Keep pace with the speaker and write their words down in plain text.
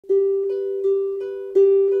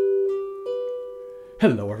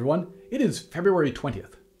Hello everyone, it is February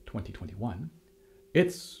 20th, 2021.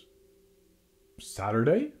 It's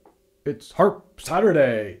Saturday? It's Harp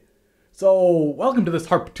Saturday! So welcome to this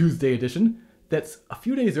Harp Tuesday edition that's a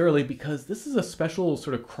few days early because this is a special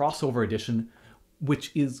sort of crossover edition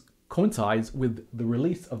which coincides with the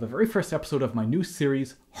release of the very first episode of my new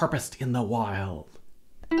series, Harpist in the Wild.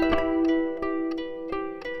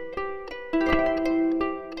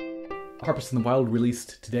 Harpist in the Wild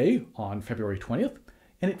released today on February 20th,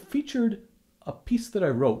 and it featured a piece that I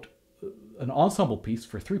wrote, an ensemble piece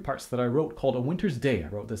for 3 parts that I wrote called A Winter's Day. I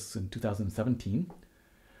wrote this in 2017.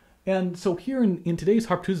 And so here in today's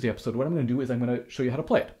Harp Tuesday episode, what I'm going to do is I'm going to show you how to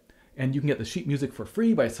play it. And you can get the sheet music for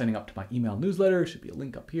free by signing up to my email newsletter. There should be a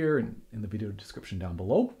link up here and in the video description down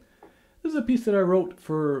below. This is a piece that I wrote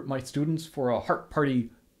for my students for a harp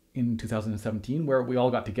party in 2017 where we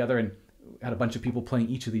all got together and had a bunch of people playing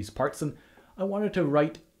each of these parts, and I wanted to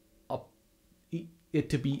write it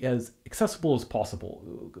to be as accessible as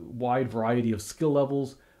possible. Wide variety of skill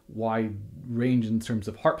levels, wide range in terms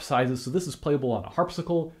of harp sizes. So this is playable on a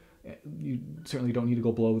harpsichord. You certainly don't need to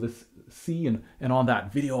go below this C, and on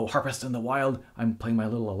that video, Harpist in the Wild, I'm playing my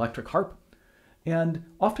little electric harp. And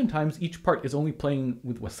oftentimes each part is only playing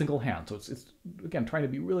with a single hand. So it's again, trying to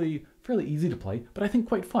be really fairly easy to play, but I think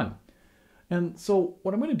quite fun. And so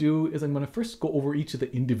what I'm going to do is I'm going to first go over each of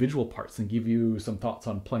the individual parts and give you some thoughts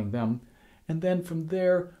on playing them. And then from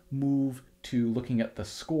there, move to looking at the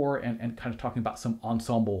score and kind of talking about some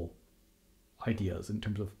ensemble ideas in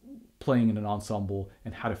terms of playing in an ensemble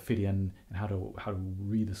and how to fit in and how to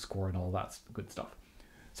read the score and all that good stuff.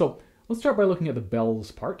 So let's start by looking at the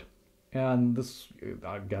bells part. And this,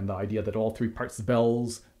 again, the idea that all 3 parts,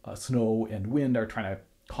 bells, snow, and wind, are trying to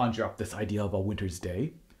conjure up this idea of a winter's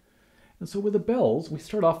day. And so with the bells, we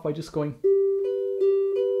start off by just going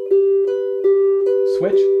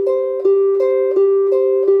switch,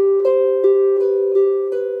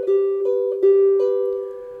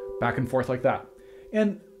 back and forth like that.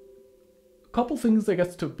 And a couple things I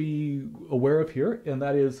guess to be aware of here, and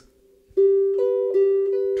that is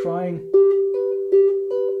trying,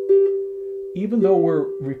 even though we're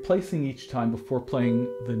replacing each time before playing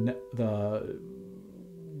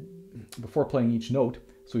before playing each note.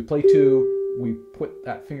 So we play 2, we put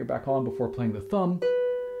that finger back on before playing the thumb.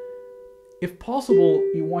 If possible,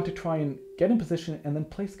 you want to try and get in position and then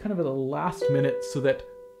place kind of at the last minute so that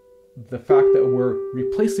the fact that we're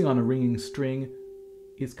replacing on a ringing string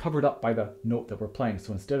is covered up by the note that we're playing.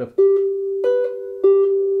 So instead of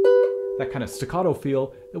that kind of staccato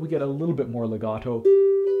feel, that we get a little bit more legato.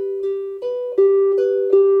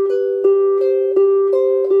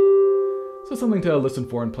 So something to listen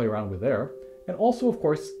for and play around with there. And also, of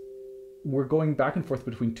course, we're going back and forth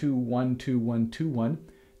between 2, 1, 2, 1, 2, 1.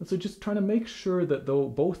 And so just trying to make sure that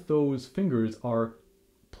both those fingers are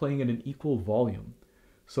playing at an equal volume.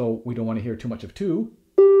 So we don't want to hear too much of 2.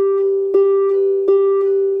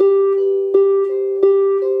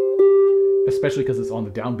 Especially because it's on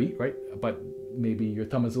the downbeat, right? But maybe your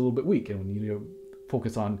thumb is a little bit weak and you need to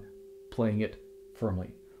focus on playing it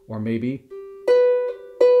firmly. Or maybe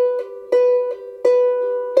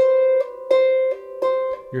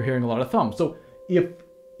you're hearing a lot of thumb. So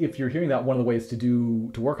if you're hearing that, one of the ways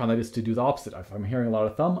to work on that is to do the opposite. If I'm hearing a lot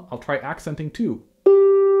of thumb, I'll try accenting 2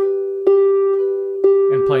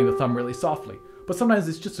 and playing the thumb really softly. But sometimes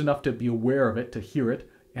it's just enough to be aware of it, to hear it,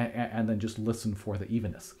 and then just listen for the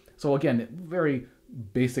evenness. So again, very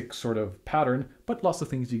basic sort of pattern, but lots of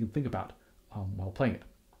things you can think about while playing it.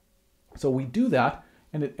 So we do that,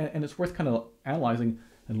 and it's worth kind of analyzing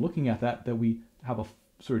and looking at that we have a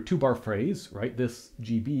sort of 2-bar phrase, right? This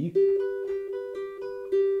GB,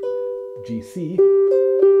 GC,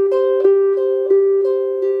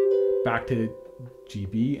 back to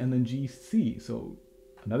GB, and then GC. So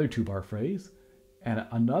another 2-bar phrase, and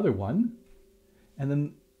another one, and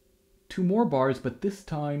then 2 more bars, but this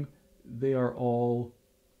time they are all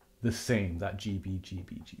the same, that GB,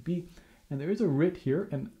 GB, GB. And there is a writ here,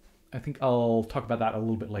 and I think I'll talk about that a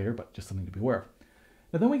little bit later, but just something to be aware of.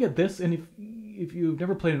 And then we get this, and if you've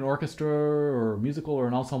never played an orchestra or a musical or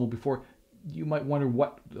an ensemble before, you might wonder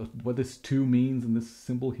what this 2 means and this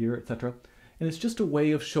symbol here, etc. And it's just a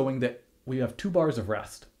way of showing that we have 2 bars of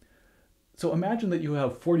rest. So imagine that you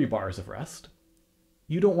have 40 bars of rest.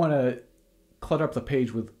 You don't want to clutter up the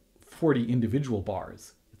page with 40 individual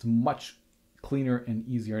bars. It's much cleaner and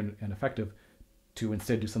easier and effective to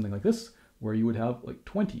instead do something like this, where you would have like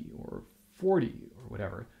 20 or 40 or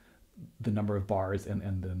whatever, the number of bars, and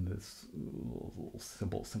then this little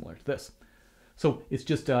symbol similar to this. So it's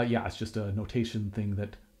just it's just a notation thing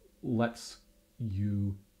that lets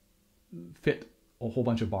you fit a whole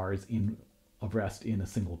bunch of bars in of rest in a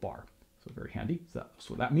single bar. So very handy. So that's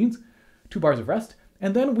what that means. 2 bars of rest.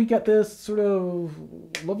 And then we get this sort of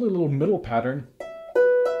lovely little middle pattern.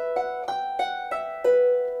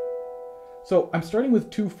 So I'm starting with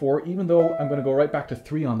 2-4, even though I'm going to go right back to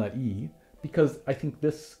 3 on that E, because I think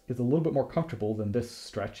this is a little bit more comfortable than this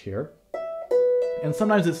stretch here. And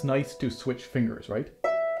sometimes it's nice to switch fingers, right?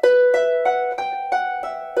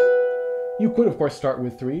 You could, of course, start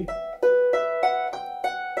with 3.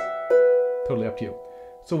 Totally up to you.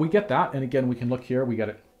 So we get that, and again, we can look here, we get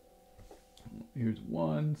it. Here's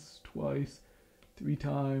once, twice, 3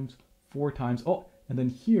 times, 4 times. Oh, and then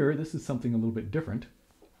here, this is something a little bit different.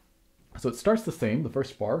 So it starts the same, the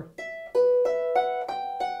first bar.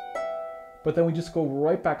 But then we just go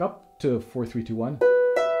right back up to 4, 3, 2, 1.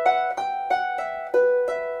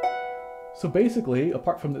 So basically,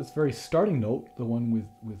 apart from this very starting note, the one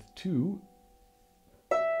with 2,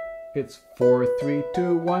 it's 4, 3,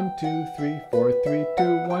 2, 1, 2, 3, 4, 3,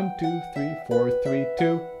 2, 1, 2, 3, 4, 3,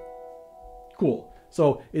 2. Cool.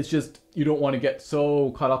 So it's just, you don't want to get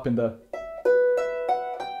so caught up in the...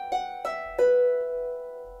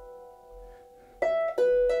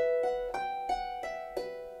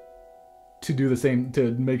 to do the same,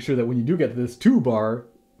 to make sure that when you do get to this 2-bar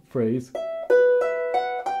phrase,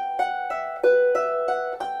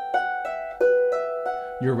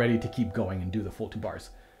 you're ready to keep going and do the full 2 bars.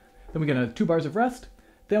 Then we get 2 bars of rest.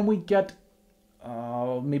 Then we get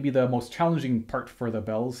maybe the most challenging part for the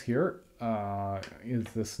bells here is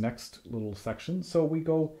this next little section. So we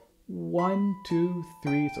go 1, 2,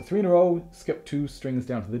 3. So 3 in a row, skip 2 strings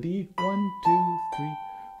down to the D. 1, 2, 3,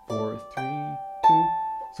 4, 3, 2.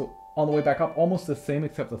 So all the way back up, almost the same,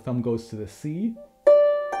 except the thumb goes to the C.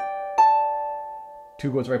 2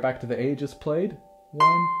 goes right back to the A just played.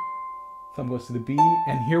 1, thumb goes to the B,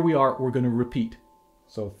 and here we are, we're going to repeat.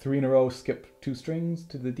 So 3 in a row, skip 2 strings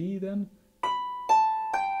to the D then.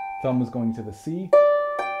 Thumb is going to the C.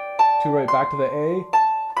 2 right back to the A.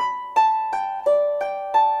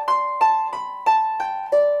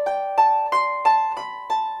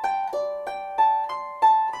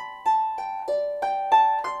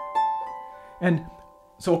 And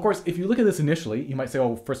so, of course, if you look at this initially, you might say,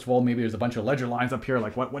 oh, first of all, maybe there's a bunch of ledger lines up here.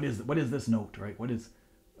 Like, what is this note, right? What is,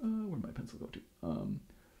 where did my pencil go to?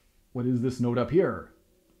 What is this note up here?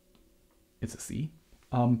 It's a C.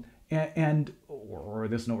 Or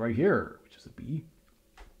this note right here, which is a B.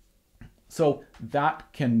 So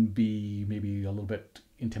that can be maybe a little bit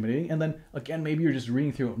intimidating. And then, again, maybe you're just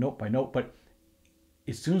reading through it note by note. But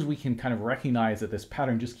as soon as we can kind of recognize that this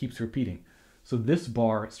pattern just keeps repeating. So this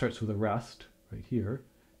bar starts with a rest right here,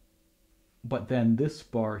 but then this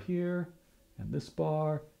bar here, and this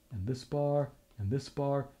bar, and this bar, and this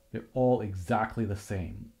bar, they're all exactly the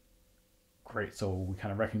same. Great, so we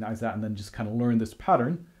kind of recognize that and then just kind of learn this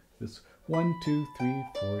pattern. This 1, 2, 3,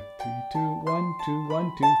 4, 3, 2, 1, 2,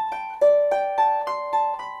 1, 2.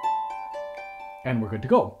 And we're good to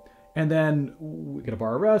go. And then we get a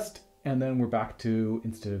bar of rest, and then we're back to,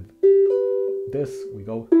 instead of this, we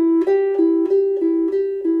go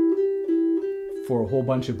for a whole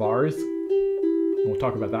bunch of bars. And we'll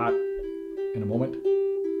talk about that in a moment.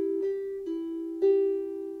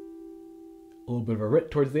 A little bit of a rit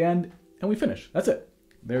towards the end, and we finish. That's it.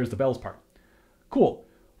 There's the bells part. Cool.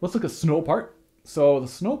 Let's look at snow part. So the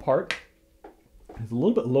snow part is a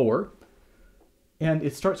little bit lower, and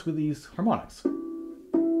it starts with these harmonics.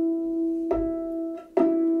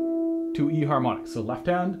 2 E harmonics. So left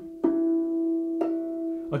hand.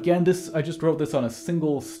 Again, I just wrote this on a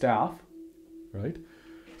single staff. Right?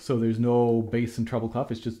 So there's no bass and treble clef,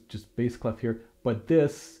 it's just bass clef here. But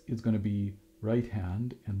this is going to be right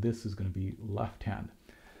hand, and this is going to be left hand.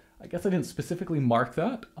 I guess I didn't specifically mark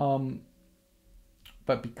that,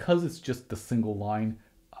 but because it's just the single line,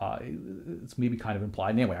 it's maybe kind of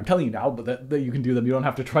implied. Anyway, I'm telling you now, but that you can do them. You don't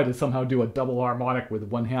have to try to somehow do a double harmonic with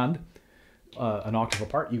one hand, an octave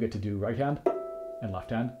apart. You get to do right hand and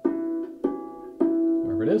left hand,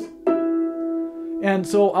 wherever it is. And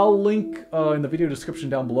so I'll link in the video description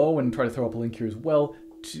down below and try to throw up a link here as well.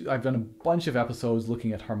 I've done a bunch of episodes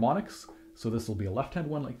looking at harmonics. So this will be a left-hand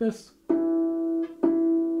one like this. And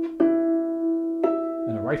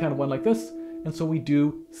a right-hand one like this. And so we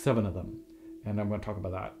do 7 of them. And I'm going to talk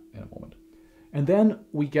about that in a moment. And then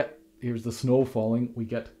we get, here's the snow falling, we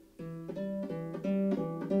get E,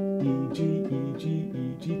 G, E, G,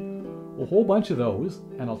 E, G. A whole bunch of those.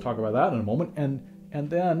 And I'll talk about that in a moment. And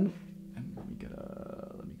then...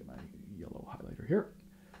 here.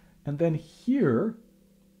 And then here,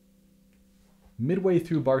 midway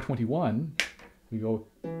through bar 21, we go.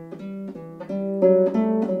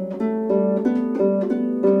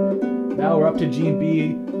 Now we're up to G and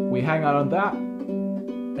B. we hang out on that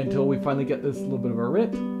until we finally get this little bit of a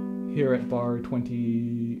rit here at bar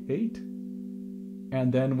 28,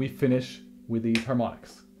 and then we finish with these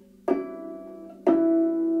harmonics.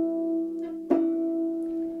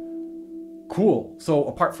 Cool. So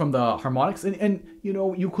apart from the harmonics, and you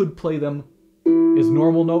know, you could play them as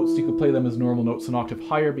normal notes, you could play them as normal notes an octave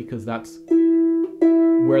higher, because that's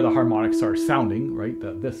where the harmonics are sounding, right?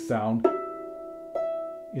 This sound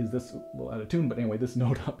is this, we'll add a tune, but anyway, this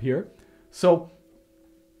note up here. So,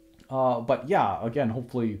 but yeah, again,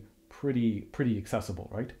 hopefully pretty accessible,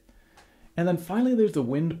 right? And then finally there's the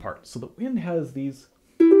wind part. So the wind has these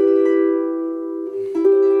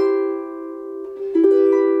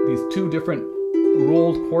two different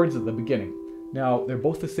rolled chords at the beginning. Now, they're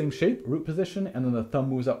both the same shape, root position, and then the thumb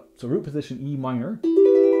moves up. So root position E minor,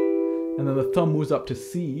 and then the thumb moves up to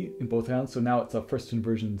C in both hands. So now it's a first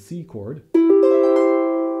inversion C chord.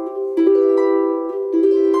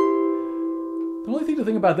 The only thing to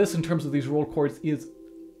think about this in terms of these rolled chords is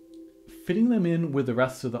fitting them in with the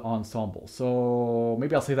rest of the ensemble. So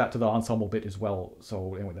maybe I'll say that to the ensemble bit as well.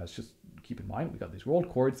 So anyway, that's just keep in mind. We got these rolled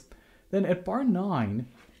chords. Then at bar 9,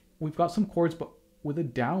 we've got some chords, but with a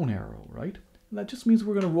down arrow, right? And that just means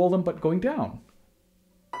we're going to roll them, but going down.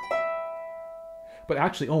 But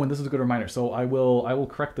actually, oh, and this is a good reminder. So I will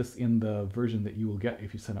correct this in the version that you will get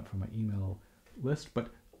if you sign up for my email list. But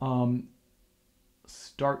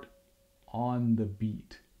start on the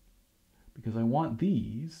beat, because I want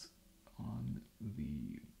these on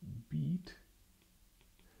the beat.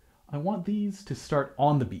 I want these to start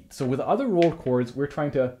on the beat. So with other rolled chords, we're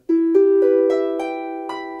trying to.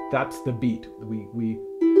 That's the beat.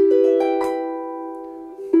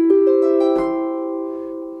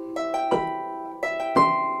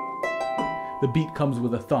 The beat comes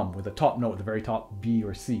with a thumb, with a top note, the very top, B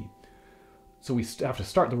or C. So we have to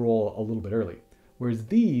start the roll a little bit early. Whereas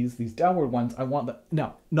these downward ones, I want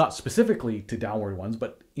now, not specifically to downward ones,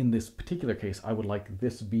 but in this particular case, I would like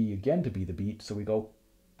this B again to be the beat. So we go.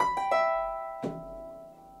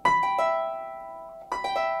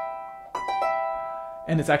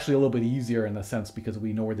 And it's actually a little bit easier in the sense because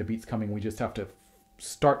we know where the beat's coming. We just have to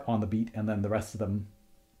start on the beat, and then the rest of them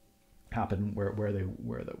happen wherever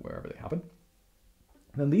they happen.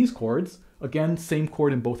 And then these chords, again, same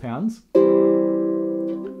chord in both hands.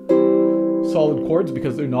 Solid chords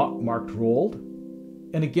because they're not marked rolled.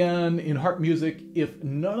 And again, in harp music, if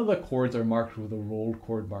none of the chords are marked with a rolled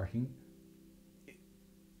chord marking,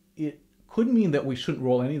 it could mean that we shouldn't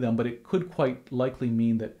roll any of them, but it could quite likely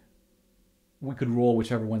mean that we could roll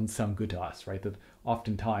whichever ones sound good to us, right? That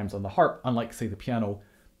oftentimes on the harp, unlike say the piano,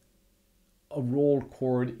 a rolled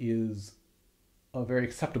chord is a very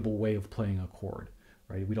acceptable way of playing a chord,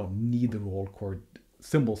 right? We don't need the rolled chord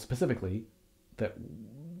symbol specifically. That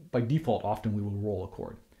by default, often we will roll a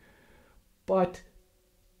chord. But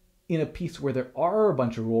in a piece where there are a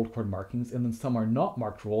bunch of rolled chord markings and then some are not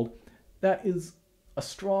marked rolled, that is a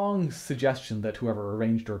strong suggestion that whoever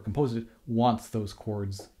arranged or composed it wants those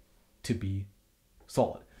chords to be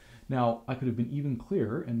solid. Now, I could have been even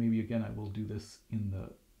clearer, and maybe again I will do this in the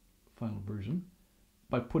final version,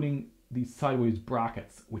 by putting these sideways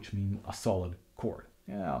brackets, which mean a solid chord.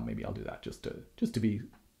 Yeah, maybe I'll do that just to be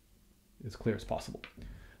as clear as possible.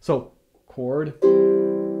 So chord,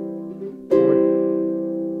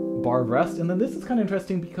 bar of rest, and then this is kind of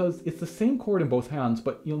interesting because it's the same chord in both hands,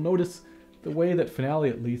 but you'll notice the way that Finale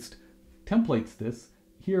at least templates this.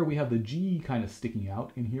 Here we have the G kind of sticking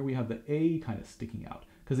out, and here we have the A kind of sticking out.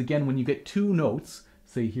 Because again, when you get two notes,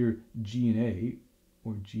 say here G and A,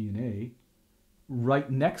 or G and A, right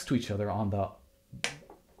next to each other on the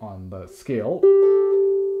scale,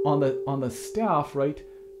 on the staff, right?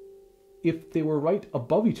 If they were right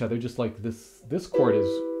above each other, just like this chord is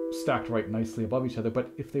stacked right nicely above each other,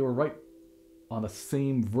 but if they were right on the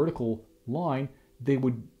same vertical line, they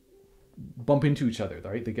would bump into each other,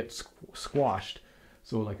 right? They get squashed.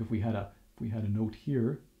 So like if we had a note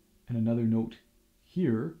here and another note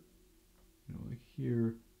here, you know, like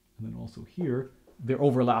here and then also here, they're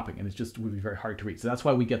overlapping, and it just would be very hard to read. So that's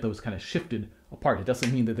why we get those kind of shifted apart. It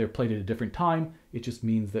doesn't mean that they're played at a different time. It just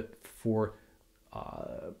means that for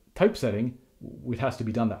typesetting, it has to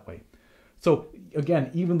be done that way. So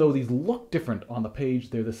again, even though these look different on the page,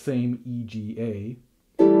 they're the same E, G, A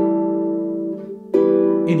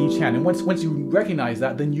in each hand. And once you recognize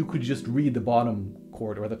that, then you could just read the bottom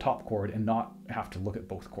chord or the top chord and not have to look at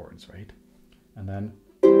both chords, right? And then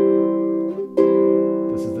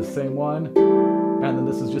this is the same one, and then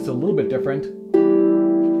this is just a little bit different,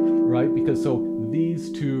 right? Because so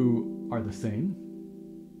these two are the same,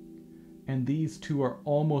 and these two are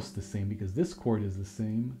almost the same because this chord is the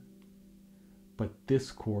same, but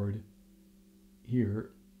this chord here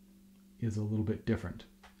is a little bit different,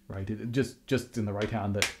 right? It just in the right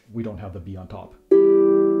hand that we don't have the B on top.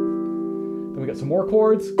 Then we got some more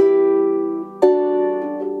chords.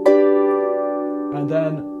 And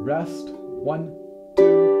then rest. 1,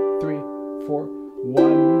 2, 3, 4.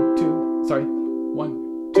 1, 2. Sorry.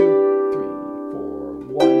 1, 2, 3, 4.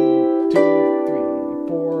 1, 2, 3,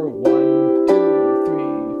 4. 1, 2,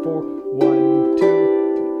 3, 4. 1, 2, 3.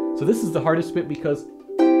 So this is the hardest bit because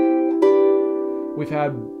we've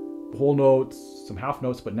had whole notes, some half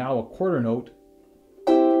notes, but now a quarter note.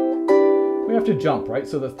 We have to jump, right?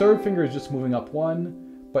 So the third finger is just moving up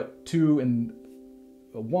 1, but 2 and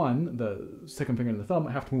 1, the second finger and the thumb,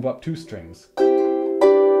 have to move up 2 strings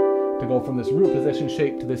to go from this root position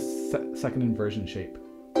shape to this second inversion shape.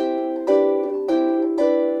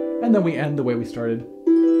 And then we end the way we started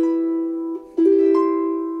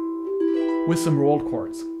with some rolled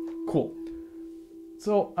chords. Cool.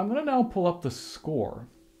 So I'm going to now pull up the score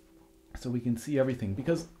so we can see everything,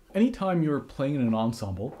 because anytime you're playing in an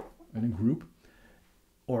ensemble, in a group,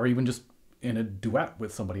 or even just in a duet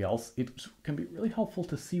with somebody else, it can be really helpful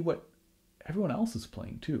to see what everyone else is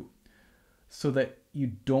playing too, so that you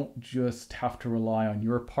don't just have to rely on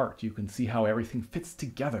your part. You can see how everything fits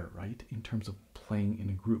together, right, in terms of playing in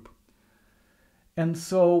a group. And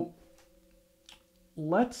so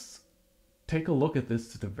let's take a look at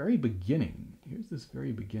this at the very beginning. Here's this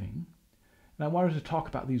very beginning. And I wanted to talk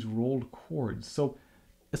about these rolled chords. So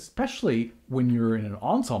especially when you're in an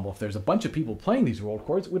ensemble, if there's a bunch of people playing these rolled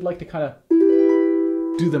chords, we'd like to kind of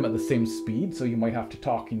do them at the same speed. So you might have to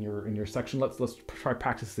talk in your section. Let's try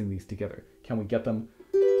practicing these together. Can we get them?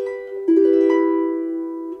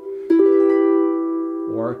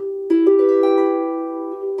 Or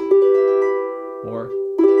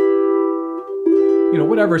you know,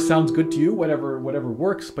 whatever sounds good to you, whatever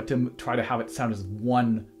works, but to try to have it sound as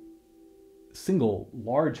one single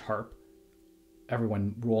large harp,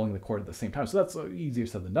 everyone rolling the chord at the same time. So that's easier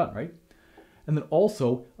said than done, right? And then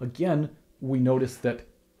also, again, we notice that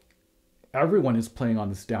everyone is playing on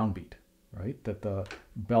this downbeat, right? That the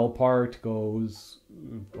bell part goes,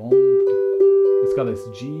 it's got this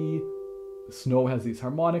G, the snow has these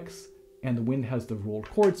harmonics, and the wind has the rolled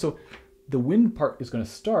chord. So the wind part is going to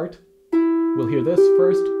start. We'll hear this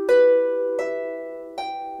first,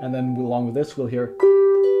 and then along with this, we'll hear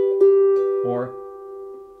or.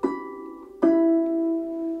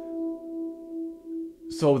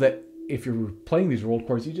 So that if you're playing these rolled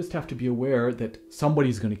chords, you just have to be aware that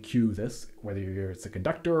somebody's going to cue this, whether it's a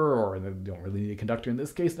conductor or you don't really need a conductor in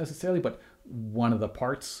this case necessarily, but one of the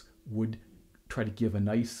parts would try to give a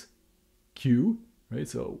nice cue, right?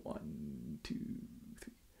 So 1, 2,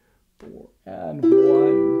 3, 4, and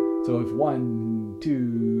 1. So if 1,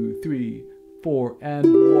 2, 3, 4, and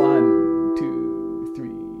 1, 2, 3,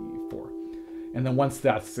 4. And then once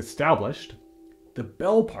that's established, the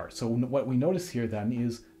bell part. So what we notice here then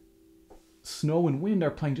is snow and wind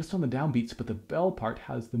are playing just on the downbeats, but the bell part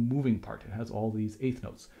has the moving part. It has all these eighth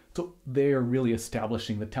notes. So they are really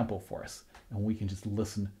establishing the tempo for us, and we can just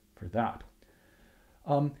listen for that.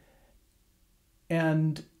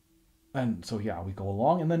 And so yeah, we go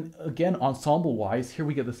along, and then again, ensemble-wise, here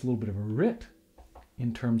we get this little bit of a writ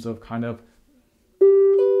in terms of kind of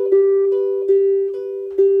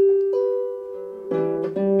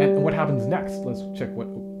and what happens next. Let's check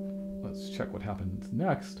what happens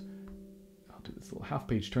next. I'll do this little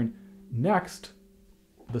half-page turn. Next,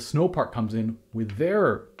 the snow part comes in with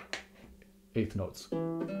their eighth notes.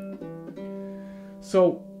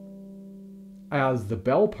 So as the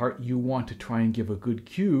bell part, you want to try and give a good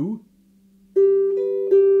cue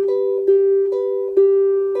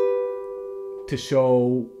to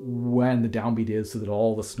show when the downbeat is, so that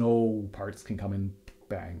all the snow parts can come in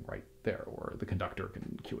bang right there, or the conductor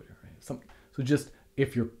can cue it. Right? So just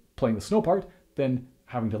if you're playing the snow part, then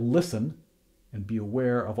having to listen and be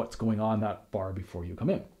aware of what's going on that bar before you come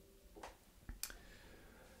in.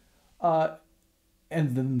 And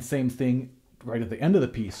then the same thing right at the end of the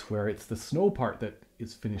piece, where it's the snow part that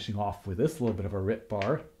is finishing off with this little bit of a writ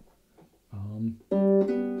bar.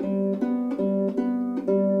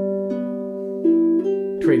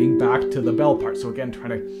 Trading back to the bell part. So again,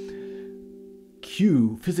 trying to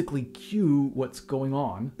physically cue what's going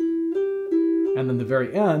on. And then the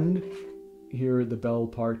very end, here the bell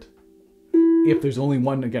part. If there's only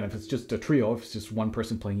one, again, if it's just a trio, if it's just one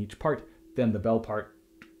person playing each part, then the bell part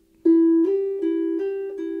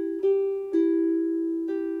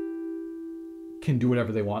can do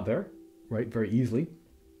whatever they want there, right? Very easily.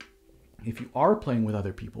 If you are playing with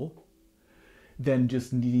other people, then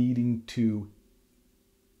just needing to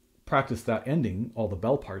practice that ending, all the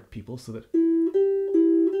bell part people, so that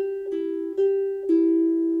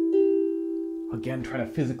again, trying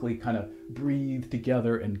to physically kind of breathe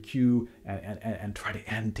together and cue and try to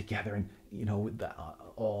end together, and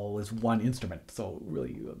all is one instrument. So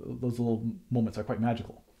really, those little moments are quite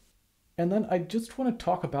magical. And then I just want to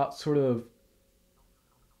talk about sort of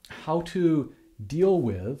how to deal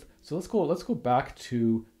with. So let's go back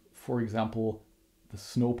to, for example, the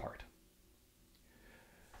snow part.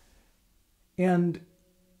 And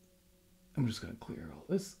I'm just going to clear all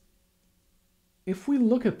this. If we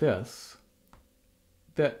look at this,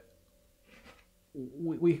 that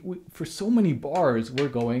we for so many bars we're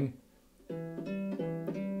going,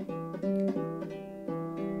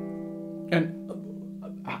 and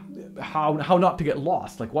how not to get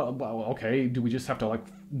lost? Like, what? Okay, do we just have to like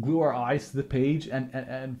glue our eyes to the page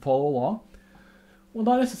and follow along? Well,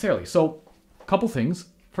 not necessarily. So, a couple things.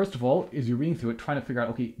 First of all, as you're reading through it, trying to figure out,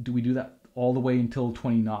 okay, do we do that all the way until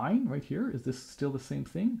 29 right here? Is this still the same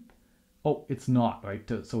thing? Oh, it's not, right?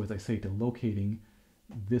 So as I say, to locating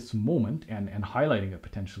this moment and highlighting it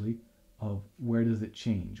potentially of where does it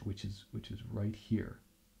change, which is right here,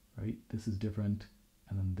 right? This is different,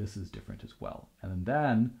 and then this is different as well. And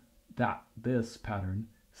then this pattern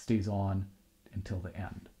stays on until the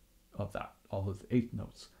end of that, all those 8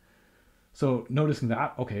 notes. So noticing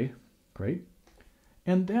that, okay, great.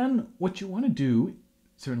 And then what you want to do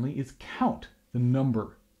certainly is count the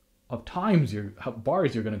number of times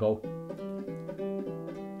bars you're going to go.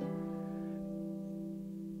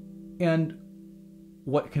 And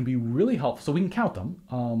what can be really helpful, so we can count them,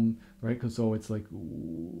 right? Because so it's like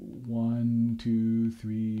 1, 2,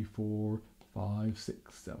 3, 4, 5,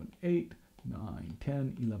 6, 7, 8, 9,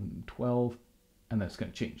 10, 11, 12, and that's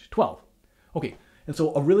going to change. 12. Okay, and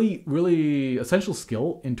so a really, really essential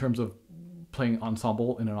skill in terms of playing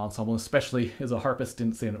ensemble in an ensemble, especially as a harpist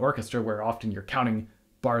in, say, an orchestra, where often you're counting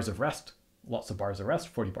bars of rest, lots of bars of rest,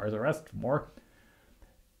 40 bars of rest, more.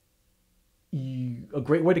 A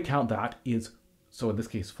great way to count that is, so in this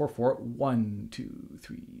case, 4/4, 1, 2,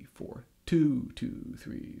 3, 4, 2, 2,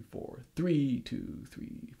 3, 4, 3, 2,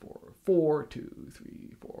 3, 4, 4, 2,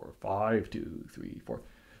 3, 4, 5, 2, 3, 4.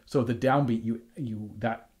 So the downbeat,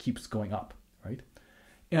 that keeps going up, right?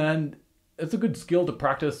 And it's a good skill to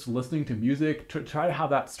practice listening to music, to try to have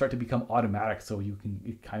that start to become automatic, so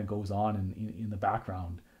it kind of goes on in the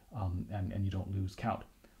background, and you don't lose count.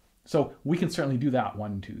 So we can certainly do that.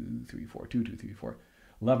 1, 2, 3, 4, 2, 2, 3, 4,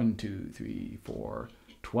 11, 2, 3, 4,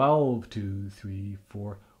 12, 2, 3,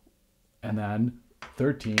 4, and then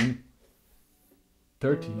 13,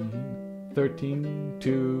 13, 13,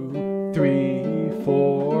 2, 3,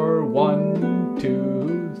 4, 1,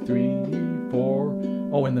 2, 3,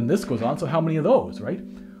 4. Oh, and then this goes on. So how many of those, right?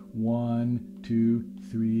 1, 2,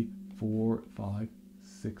 3, 4, 5,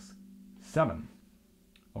 6, 7.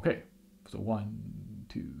 Okay, so 1,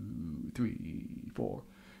 2, 3, 4,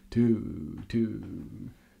 2, 2,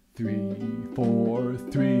 3, 4,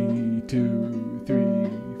 3, 2, 3,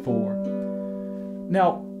 4.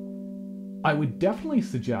 Now, I would definitely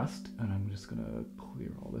suggest, and I'm just going to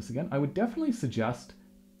clear all this again, I would definitely suggest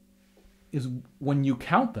is when you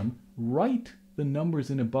count them, write the numbers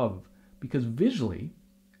in above, because visually,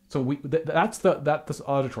 so that's this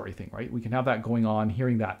auditory thing, right? We can have that going on,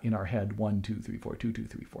 hearing that in our head, 1, 2, 3, 4, 2, 2,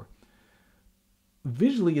 3, 4.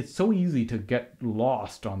 Visually, it's so easy to get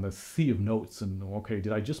lost on the sea of notes and, okay,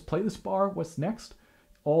 did I just play this bar? What's next?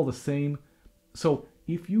 All the same. So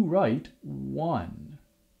if you write 1,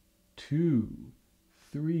 2,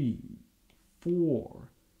 3, 4,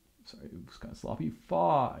 sorry, it was kind of sloppy,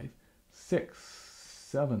 5, 6,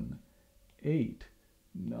 7, 8,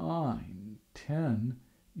 9, 10,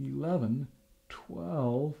 11,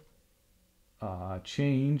 12,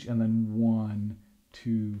 change, and then 1,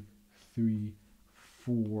 2, 3,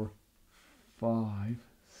 4, 5,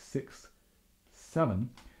 6, 7.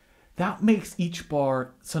 That makes each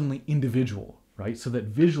bar suddenly individual, right? So that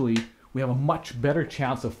visually we have a much better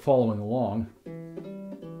chance of following along.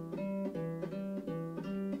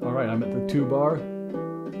 All right, I'm at the 2 bar,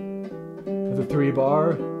 at the 3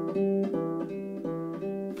 bar,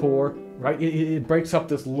 4, right? It breaks up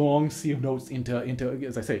this long sea of notes into,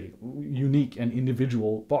 as I say, unique and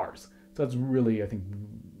individual bars. So that's really, I think,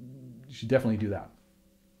 you should definitely do that.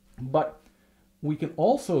 But we can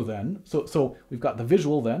also then, so we've got the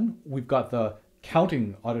visual then, we've got the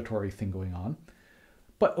counting auditory thing going on.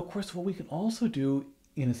 But of course, what we can also do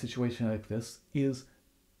in a situation like this is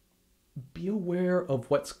be aware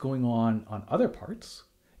of what's going on other parts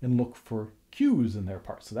and look for cues in their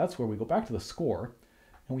parts. So that's where we go back to the score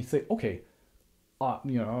and we say, okay, I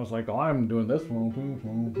was like, I'm doing this. 1,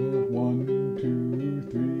 2,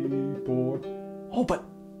 3, 4. Oh, but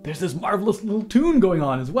there's this marvelous little tune going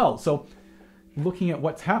on as well. So looking at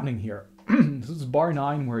what's happening here. This is bar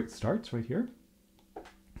 9 where it starts right here,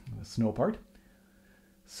 the snow part.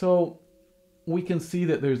 So we can see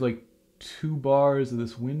that there's like 2 bars of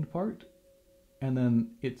this wind part, and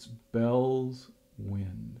then it's bells,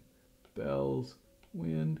 wind, bells,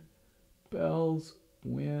 wind, bells,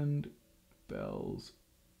 wind, bells,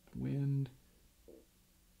 wind.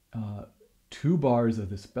 2 bars of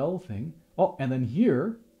this bell thing. Oh, and then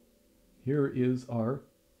here is our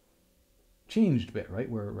changed bit, right?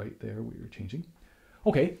 Where right there we were changing.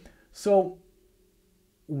 Okay, so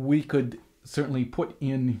we could certainly put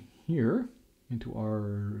in here into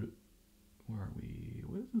our, where are we?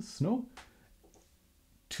 What is this? Snow?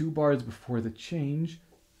 2 bars before the change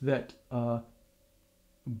that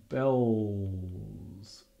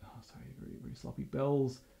bells. Oh, sorry, very very sloppy.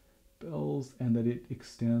 Bells, and that it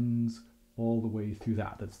extends all the way through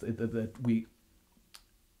that.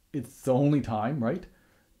 It's the only time, right,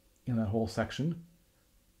 in that whole section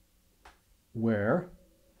where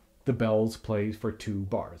the bells play for 2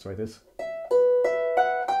 bars, right? This.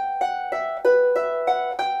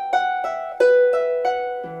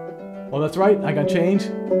 Oh, that's right, I got change.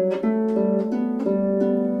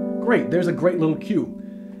 Great, there's a great little cue.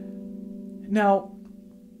 Now,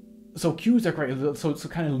 so cues are great. So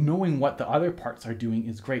kind of knowing what the other parts are doing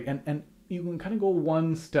is great. And you can kind of go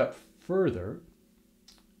one step further.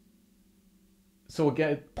 So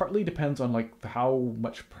again, it partly depends on like how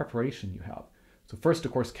much preparation you have. So first,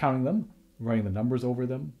 of course, counting them, writing the numbers over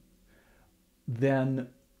them, then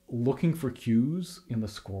looking for cues in the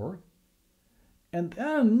score. And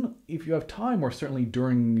then, if you have time, or certainly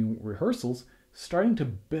during rehearsals, starting to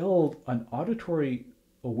build an auditory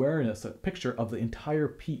awareness, a picture of the entire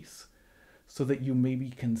piece, so that you maybe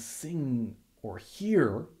can sing or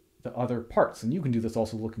hear the other parts. And you can do this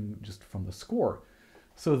also looking just from the score,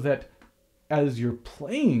 so that as you're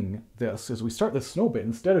playing this, as we start the snow bit,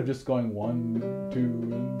 instead of just going 1, 2,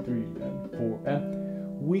 and 3, and 4,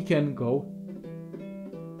 and we can go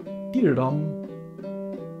dee-da-dum,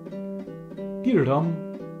 dee-da-dum,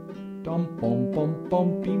 dum bum bum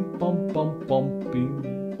bum beam bum bum bum beam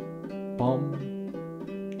bum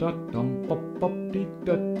da dum bum bum dee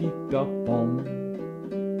da bum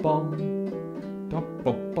bum da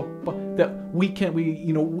bum bum bum. That we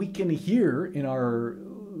can hear in our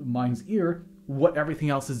mind's ear what everything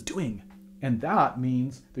else is doing, and that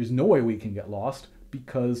means there's no way we can get lost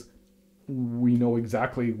because we know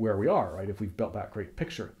exactly where we are, right? If we've built that great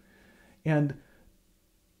picture. And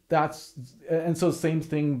so same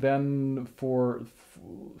thing then for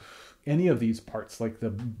any of these parts, like the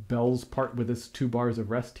bells part with this 2 bars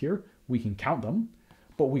of rest here, we can count them,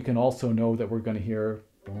 but we can also know that we're going to hear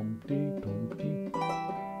dum dee dum dee.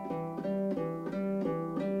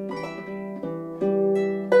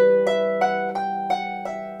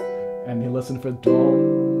 And you listen for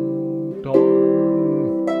dum dum.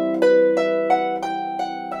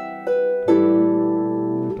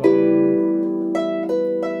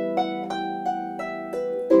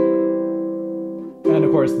 And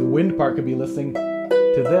of course, the wind part could be listening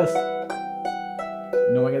to this,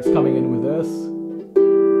 knowing it's coming in with this.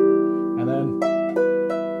 And then,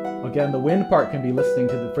 again, the wind part can be listening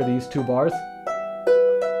to for these 2 bars.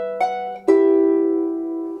 2,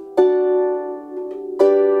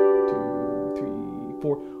 3,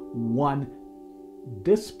 4, 1.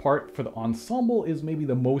 This part for the ensemble is maybe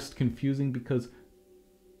the most confusing because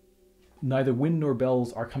neither wind nor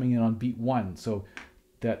bells are coming in on beat 1. So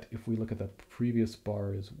that if we look at the previous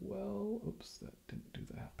bar as well, oops, that didn't do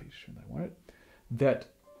the half page turn that I wanted. That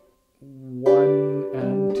 1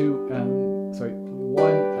 and 2 and 1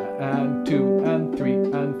 and 2 and 3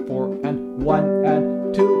 and 4 and 1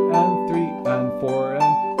 and 2 and 3 and 4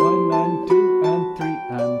 and 1 and 2 and 3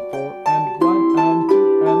 and 4 and 1 and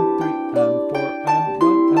 2 and 3 and 4 and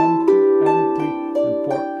 1 and 2 and 3 and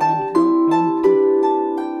 4 and 1 and 2.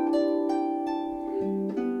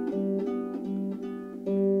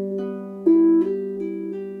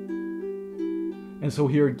 And so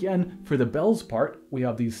here again, for the bells part, we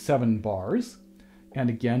have these 7 bars. And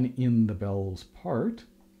again, in the bells part,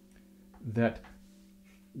 that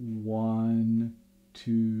 1,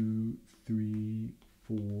 2, 3,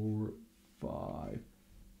 4, 5.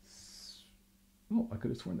 Oh, I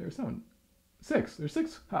could have sworn there were 7. 6. There's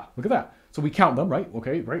 6. Ah, look at that. So we count them, right?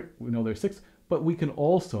 Okay, right. We know there's 6. But we can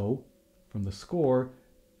also, from the score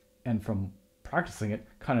and from practicing it,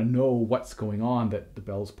 kind of know what's going on, that the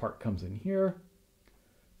bells part comes in here.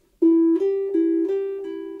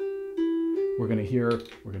 We're gonna hear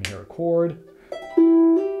a chord.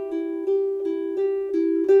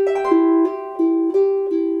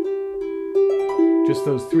 Just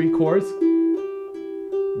those 3 chords.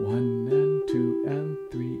 1 and 2 and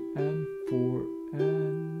 3 and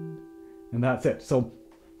and that's it. So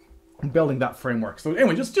building that framework. So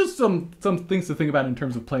anyway, just some things to think about in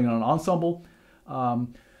terms of playing on an ensemble.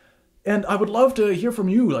 And I would love to hear from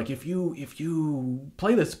you. Like if you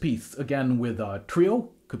play this piece again with a trio,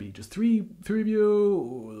 could be just three of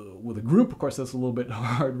you, with a group. Of course, that's a little bit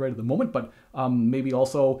hard right at the moment, but maybe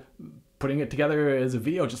also putting it together as a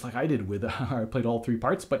video, just like I did with I played all 3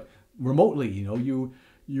 parts, but remotely.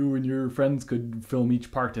 You and your friends could film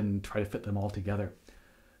each part and try to fit them all together.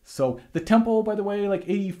 So the tempo, by the way, like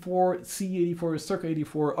 84, C84, circa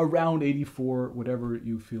 84, around 84, whatever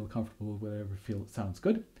you feel comfortable with, whatever sounds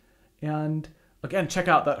good. And again, check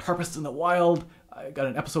out that Harpist in the Wild. I got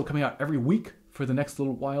an episode coming out every week for the next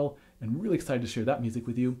little while, and really excited to share that music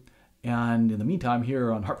with you. And in the meantime,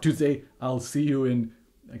 here on Harp Tuesday, I'll see you in,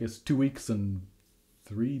 I guess, 2 weeks and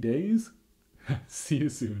 3 days. See you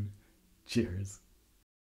soon. Cheers.